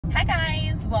Hi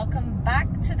guys, welcome back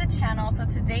to the channel. So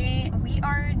today we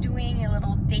are doing a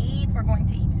little date. We're going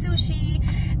to eat sushi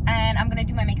and I'm gonna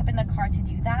do my makeup in the car to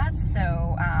do that. So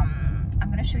I'm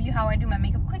gonna show you how I do my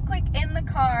makeup quick in the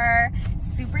car.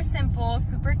 Super simple,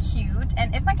 super cute.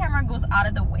 And if my camera goes out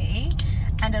of the way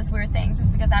and does weird things, it's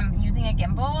because I'm using a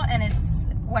gimbal, and it's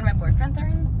when my boyfriend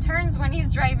turns when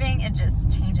he's driving, it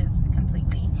just changes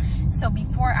completely. So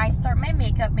before I start my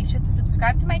makeup, make sure to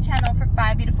subscribe to my channel for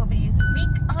 5 beautiful videos a week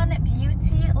on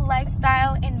beauty,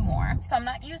 lifestyle, and more. So I'm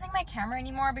not using my camera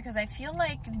anymore because I feel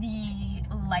like the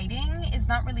lighting is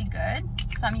not really good.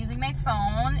 So I'm using my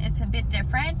phone. It's a bit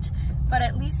different, but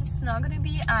at least it's not going to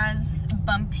be as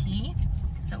bumpy.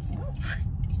 So oof.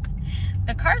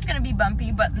 The car is going to be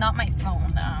bumpy, but not my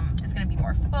phone. It's going to be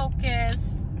more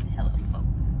focused. Hello, folks.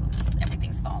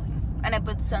 Everything's falling. And I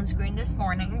put sunscreen this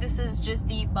morning. This is just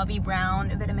the Bobbi Brown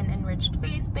vitamin enriched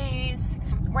face base.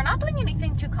 We're not doing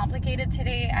anything too complicated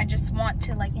today. I just want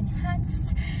to like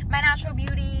enhance my natural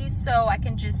beauty so I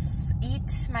can just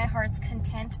eat my heart's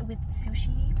content with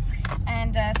sushi,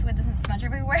 and so it doesn't smudge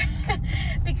everywhere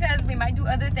because we might do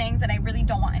other things and I really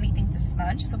don't want anything to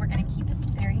smudge, so we're gonna keep it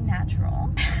very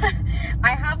natural.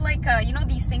 I have like you know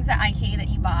these things at IKEA that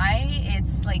you buy.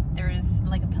 It's like there's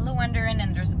like a pillow under and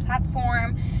then there's a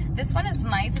platform. This one is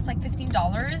nice. It's like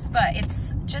 $15, but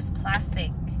it's just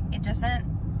plastic. It doesn't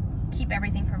keep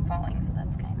everything from falling, so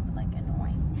that's kind of like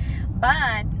annoying,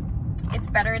 but it's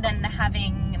better than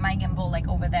having my gimbal like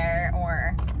over there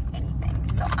or anything.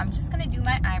 So I'm just gonna do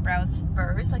my eyebrows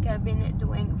first, like I've been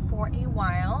doing for a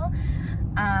while,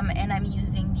 and I'm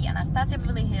using the Anastasia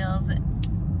Beverly Hills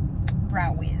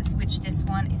Brow Wiz, which this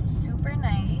one is super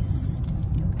nice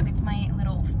with my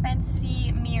little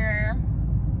fancy mirror.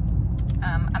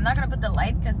 I'm not gonna put the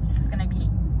light because this is gonna be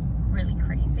really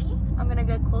crazy. I'm gonna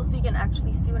get close so you can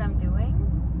actually see what I'm doing.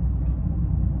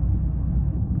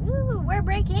 Ooh, we're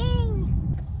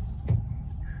breaking.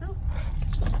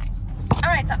 All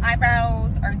right, so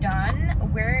eyebrows are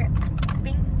done. We're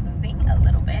moving a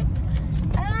little bit.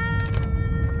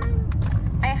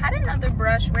 I had another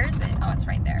brush. Where is it? Oh, it's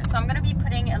right there. So I'm gonna be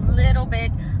putting a little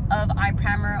bit of eye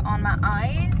primer on my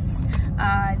eyes.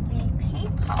 The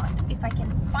paint pot, if I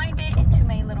can find it, into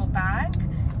my little bag.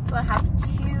 So I have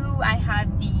two. I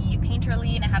have the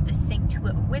Painterly and I have the Sink to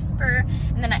It Whisper,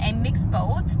 and then I mix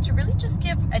both to really just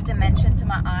give a dimension to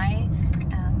my eye,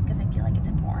 because I feel like it's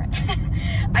important.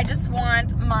 I just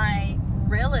want my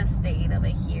real estate over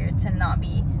here to not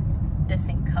be the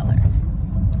same color,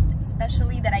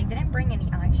 especially that I didn't bring any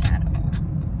eyeshadow.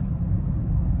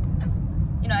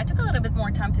 You know, I took a little bit more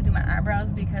time to do my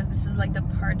eyebrows because this is like the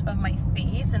part of my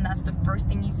face and that's the first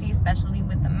thing you see, especially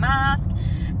with the mask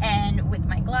and with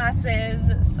my glasses.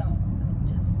 So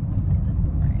just, it's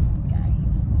important,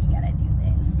 guys. You gotta do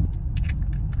this.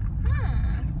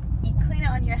 You clean it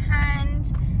on your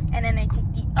hand, and then I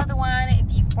take the other one,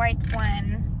 the white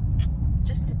one,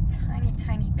 just a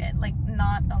tiny bit, like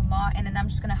not a lot, and then I'm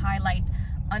just gonna highlight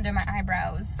under my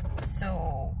eyebrows,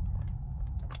 so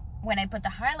when I put the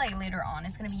highlight later on,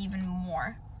 it's gonna be even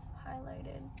more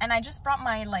highlighted. And I just brought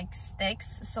my like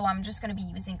sticks, so I'm just gonna be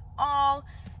using all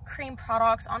cream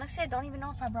products. Honestly, I don't even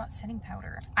know if I brought setting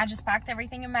powder. I just packed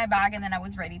everything in my bag and then I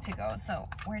was ready to go. So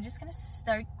we're just gonna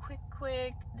start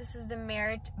quick. This is the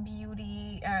Merit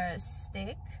Beauty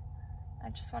stick. I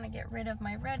just want to get rid of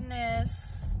my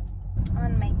redness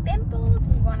on my pimples.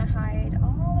 We want to hide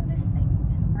all of this thing.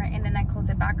 Right, and then I close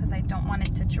it back because I don't want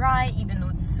it to dry, even though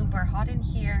it's super hot in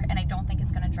here, and I don't think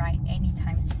it's gonna dry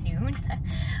anytime soon.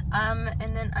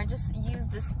 And then I just use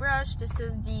this brush. This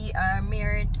is the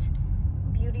Merit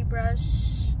Beauty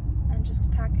brush, and just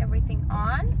pack everything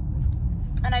on.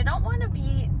 And I don't want to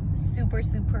be super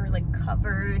like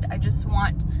covered. I just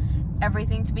want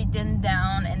everything to be thinned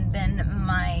down, and then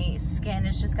my skin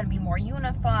is just gonna be more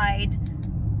unified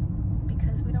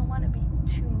because we don't want to be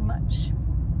too much.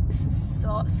 This is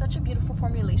such a beautiful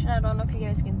formulation. I don't know if you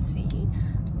guys can see,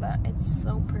 but it's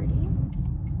so pretty.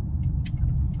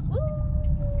 Woo!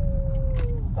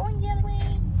 Going the other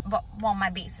way. But well, my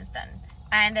base is done.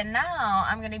 And then now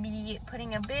I'm gonna be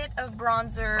putting a bit of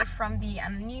bronzer from the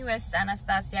newest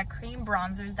Anastasia cream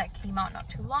bronzers that came out not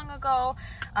too long ago.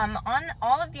 On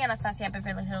all of the Anastasia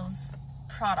Beverly Hills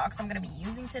products I'm gonna be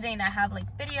using today, and I have like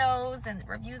videos and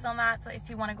reviews on that, so if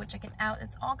you want to go check it out,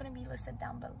 it's all gonna be listed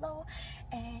down below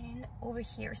and over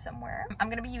here somewhere. I'm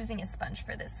gonna be using a sponge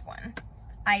for this one.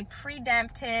 I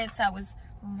pre-damped it, so I was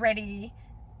ready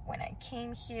when I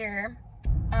came here.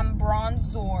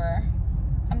 Bronzer.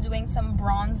 I'm doing some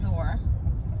bronzer.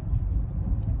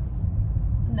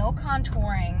 No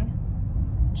contouring,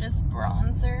 just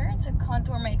bronzer to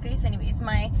contour my face. Anyways,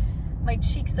 my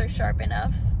cheeks are sharp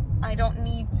enough I don't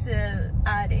need to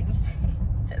add anything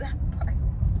to that part.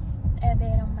 A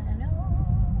bit on my nose.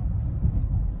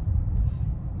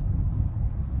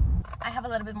 I have a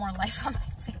little bit more life on my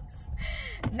face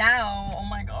now. Oh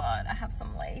my god, I have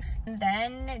some life. And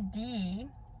then the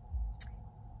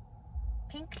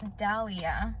pink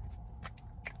Dahlia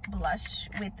blush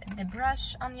with the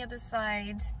brush on the other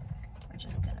side. We're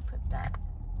just gonna put that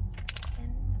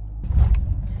in.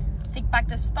 Take back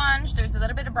the sponge. There's a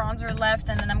little bit of bronzer left,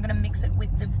 and then I'm gonna mix it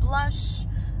with the blush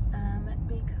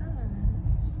because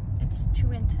it's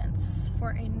too intense for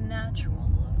a natural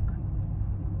look.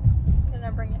 Then I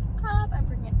bring it up, I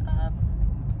bring it up.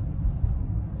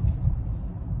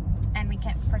 And we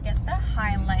can't forget the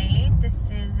highlight. This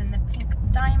is in the pink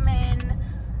diamond.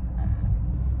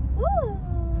 Ooh,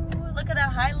 look at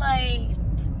that highlight.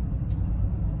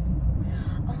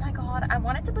 Oh my god, I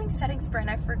wanted to bring setting spray and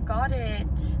I forgot it.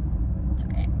 It's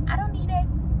okay, I don't need it.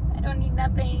 I don't need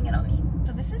nothing, I don't need.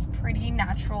 So this is pretty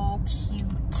natural, cute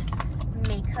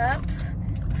makeup.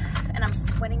 And I'm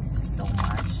sweating so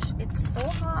much. It's so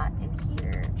hot in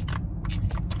here.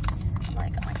 I'm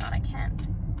like, oh my god, I can't.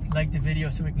 Like the video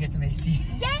so we can get some AC.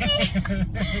 Yay!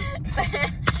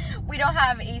 We don't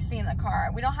have AC in the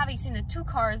car. We don't have AC in the 2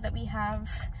 cars that we have.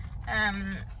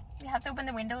 We have to open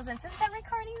the windows, and since I'm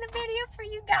recording the video for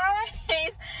you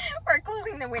guys, we're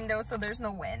closing the windows so there's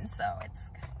no wind, so it's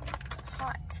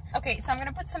hot. Okay, so I'm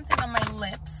gonna put something on my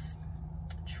lips.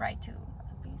 Try to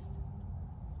at least.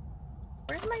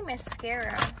 Where's my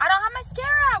mascara? I don't have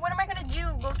mascara. What am I gonna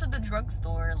do? Go to the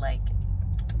drugstore? Like,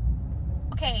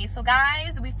 okay, so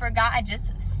guys, we forgot. I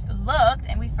just looked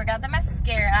and we forgot the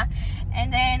mascara,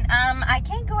 and then I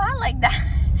can't go out like that.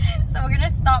 So we're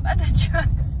gonna stop at the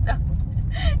drugstore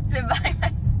to buy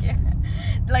mascara,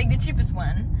 like the cheapest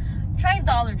one. Try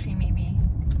Dollar Tree maybe.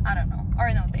 I don't know.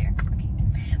 Or no, there. Okay,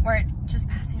 we're just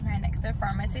passing right next to the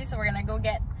pharmacy, so we're gonna go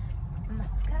get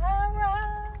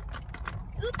mascara.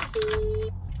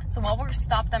 Oopsie. So while we're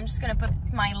stopped, I'm just gonna put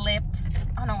my lip.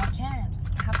 Oh no, I can't.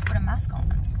 I have to put a mask on.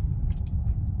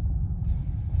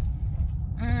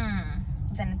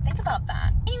 Didn't think about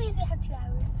that. Anyways, we have 2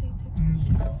 hours. So it's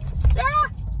okay.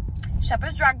 Yeah.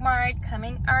 Shoppers Drug Mart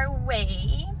coming our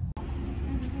way.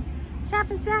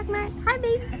 Shoppers Drug Mart. Hi,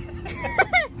 babe.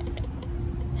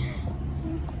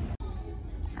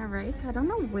 Alright, so I don't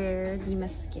know where the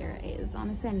mascara is.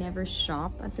 Honestly, I never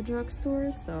shop at the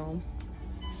drugstore, so.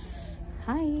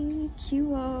 Hi,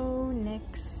 QO,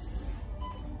 NYX,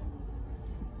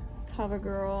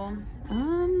 CoverGirl.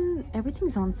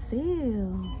 Everything's on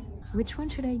sale. Which one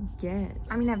should I get?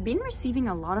 I mean, I've been receiving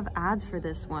a lot of ads for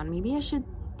this one. Maybe I should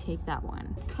take that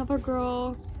one.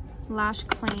 CoverGirl Lash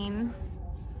Clean,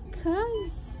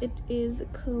 because it is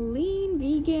clean,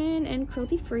 vegan, and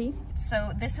cruelty-free.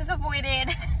 So this is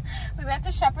avoided. We went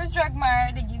to Shoppers Drug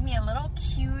Mart. They gave me a little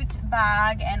cute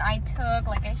bag, and I took,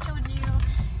 like I showed you,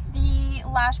 the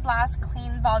Lash Blast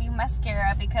Clean Volume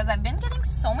Mascara, because I've been getting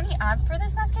so many ads for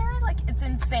this mascara. Like, it's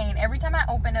insane. Every time I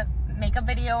open a makeup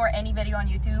video or any video on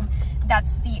YouTube,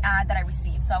 that's the ad that I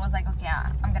receive. So I was like, okay,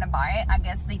 I'm gonna buy it. I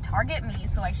guess they target me,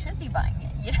 so I should be buying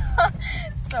it, you know?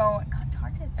 So I got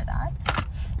targeted for that.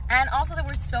 And also, they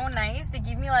were so nice. They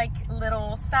gave me like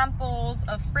little samples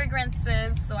of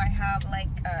fragrances. So I have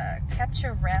like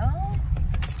Cacharel.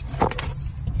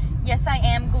 Yes, I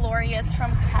Am Glorious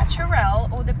from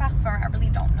Cacharel Eau de Parfum. I really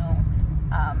don't know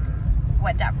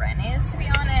what that brand is, to be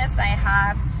honest. I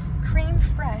have Cream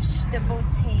Fresh de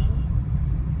Beauté.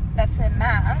 That's a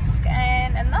mask.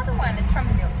 And another one, it's from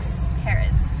Nux,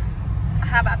 Paris. I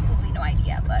have absolutely no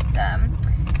idea, but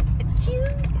it's cute.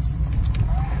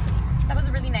 That was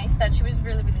a really nice touch. She was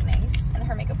really, really nice. And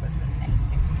her makeup was really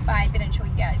nice too. But I didn't show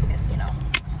you guys because, you know,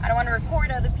 I don't want to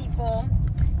record other people.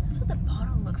 That's what the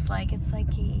bottle looks like. It's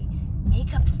like a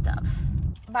makeup stuff.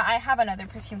 But I have another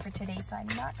perfume for today, so I'm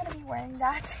not going to be wearing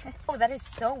that. Oh, that is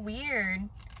so weird.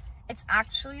 It's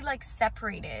actually like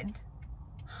separated.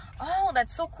 Oh,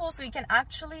 that's so cool. So you can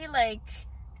actually like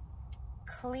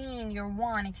clean your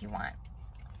wand if you want.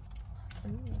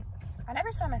 Ooh. I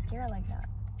never saw mascara like that.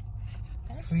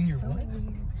 That is clean your so what?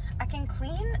 Weird. I can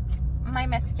clean my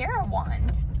mascara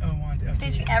wand. Oh, wand. Okay.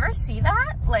 Did you ever see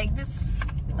that? Like this.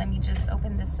 Let me just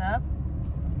open this up.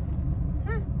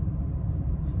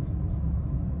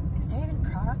 Is there even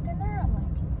product in there? I'm like,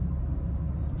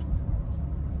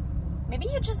 maybe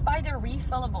you just buy the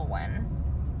refillable one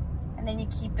and then you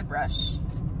keep the brush.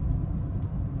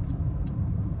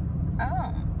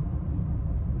 Oh,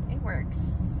 it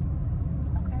works.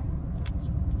 Okay.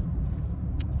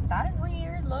 That is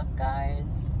weird. Look,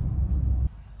 guys.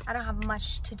 I don't have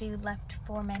much to do left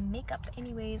for my makeup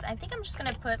anyways. I think I'm just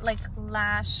gonna put like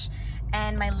lash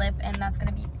and my lip, and that's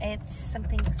gonna be it.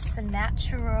 Something so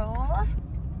natural.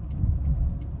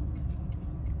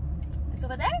 It's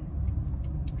over there?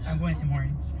 I'm going to Tim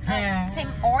Hortons. Tim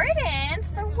Hortons?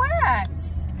 For what?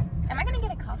 Am I gonna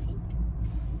get a coffee?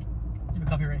 I have a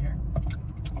coffee right here.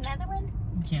 Another one?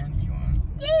 You can if you want.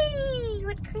 Yay!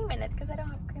 With cream in it, because I don't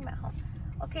have cream at home.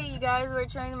 Okay, you guys, we're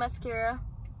trying the mascara.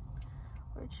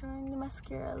 We're trying the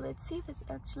mascara. Let's see if it's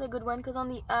actually a good one, because on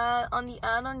the ad on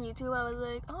YouTube, I was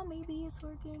like, oh, maybe it's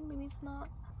working, maybe it's not.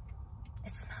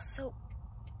 It smells so...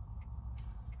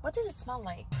 What does it smell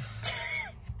like?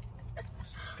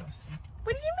 It's disgusting.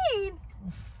 What do you mean?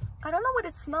 I don't know what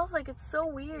it smells like. It's so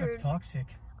weird. It's toxic.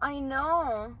 I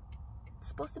know. It's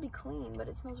supposed to be clean, but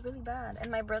it smells really bad. And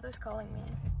my brother's calling me.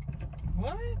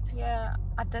 What? Yeah.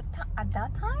 At that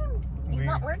time? He's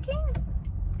not working?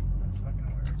 That's fucking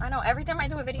weird. I know. Every time I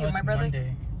do a video, Oh, my brother...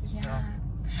 Monday, yeah.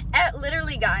 So.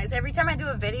 Literally, guys, every time I do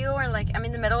a video or like I'm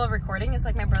in the middle of recording, it's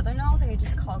like my brother knows and he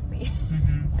just calls me.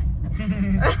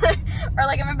 Or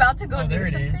like I'm about to go do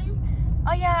something. It is.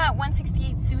 Oh yeah,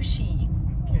 168 sushi.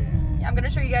 Okay. I'm gonna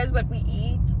show you guys what we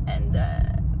eat, and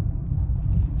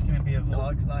it's gonna be a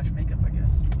vlog / makeup, I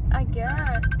guess. I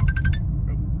guess.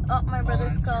 Oh, my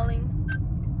brother's calling.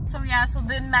 So yeah, so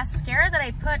the mascara that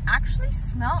I put actually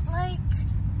smelled like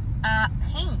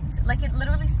paint. Like it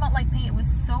literally smelled like paint. It was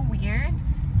so weird.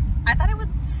 I thought it would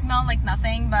smell like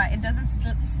nothing, but it doesn't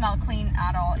smell clean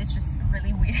at all. It's just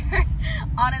really weird.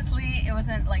 Honestly, it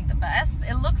wasn't like the best.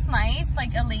 It looks nice.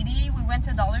 Like a lady, we went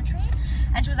to Dollar Tree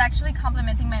and she was actually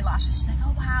complimenting my lashes. She's like,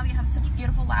 oh wow, you have such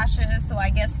beautiful lashes. So I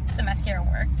guess the mascara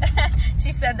worked.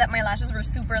 She said that my lashes were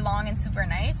super long and super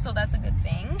nice, so that's a good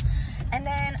thing. And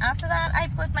then after that, I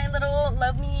put my little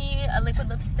Love Me liquid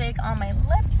lipstick on my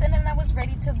lips, and then I was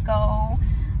ready to go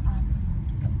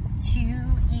to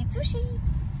eat sushi.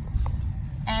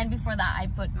 And before that, I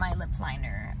put my lip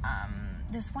liner.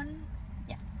 This one,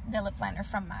 yeah, the lip liner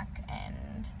from MAC.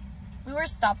 And we were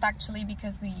stopped actually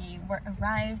because we were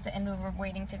arrived and we were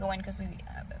waiting to go in because we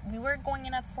were going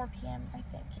in at 4 p.m. I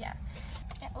think, yeah.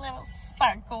 Get little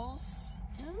sparkles.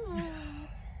 Ooh.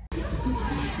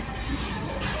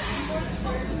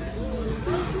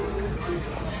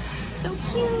 So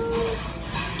cute.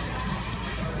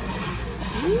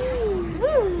 Ooh.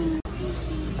 Woo.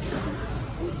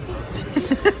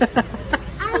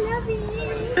 I love it.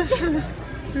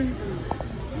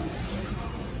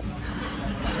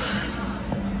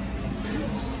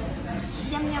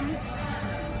 Yum yum.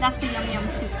 That's the yum yum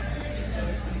soup.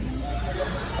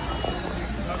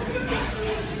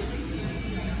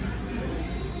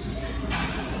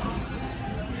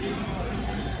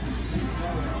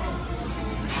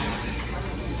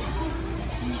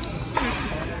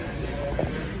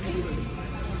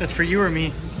 That's for you or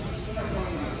me?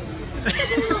 You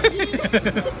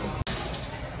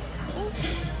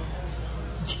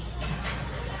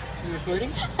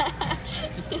recording?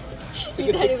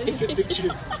 You thought it was a picture.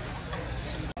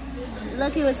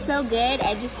 Look, it was so good.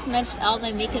 I just smudged all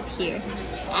my makeup here.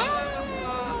 Ah!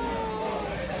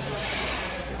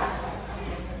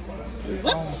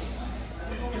 Whoops.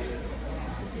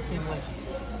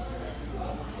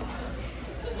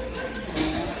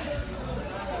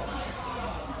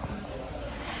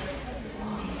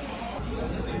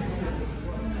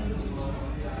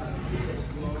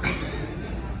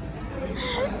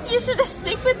 You should have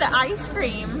stick with the ice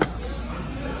cream.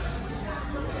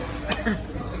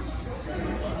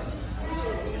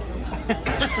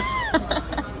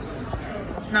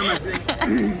 Not my thing.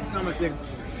 Not my thing.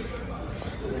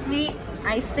 Me,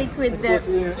 I stick with the...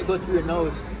 It goes through your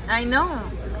nose. I know.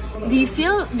 Do you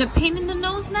feel the pain in the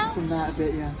nose now? From that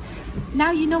bit, yeah.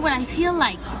 Now you know what I feel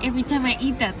like every time I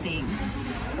eat that thing.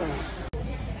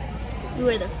 We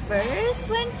were the first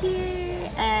one here,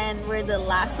 and we're the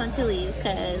last one to leave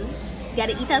because you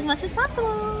gotta eat as much as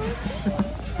possible. We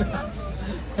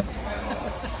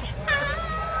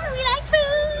like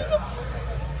food.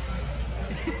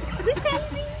 We're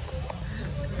crazy.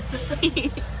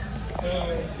 Oh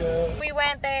my God. We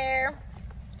went there.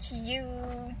 Cute.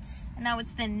 And now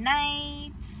it's the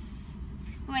night.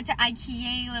 We went to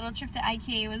IKEA, little trip to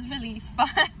IKEA. It was really fun.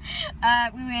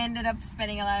 We ended up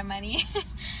spending a lot of money.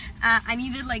 I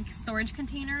needed like storage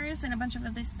containers and a bunch of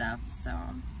other stuff. So,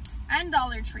 and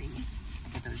Dollar Tree.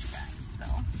 I told you guys. So,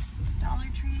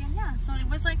 Dollar Tree, and yeah. So it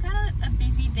was like kind of a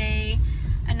busy day.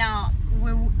 And now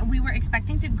we were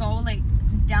expecting to go like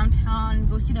downtown,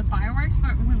 go see the fireworks,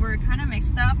 but we were kind of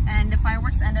mixed up, and the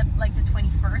fireworks ended up like the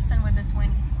 21st, and we're the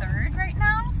 23rd right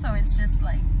now. So it's just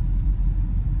like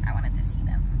I wanted to see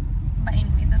them. But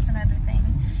anyways, that's another thing.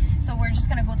 So we're just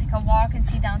gonna go take a walk and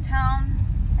see downtown,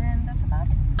 and that's about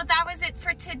it. But that was it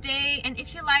for today. And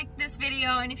if you liked this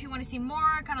video and if you want to see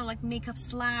more kind of like makeup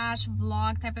slash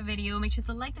vlog type of video, make sure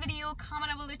to like the video,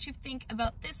 comment about what you think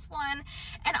about this one,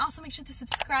 and also make sure to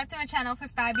subscribe to my channel for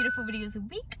 5 beautiful videos a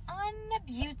week on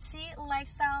beauty,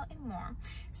 lifestyle, and more.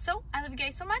 So I love you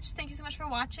guys so much. Thank you so much for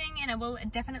watching, and I will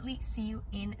definitely see you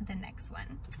in the next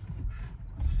one.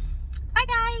 Bye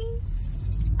guys.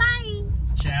 Bye.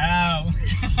 Ciao.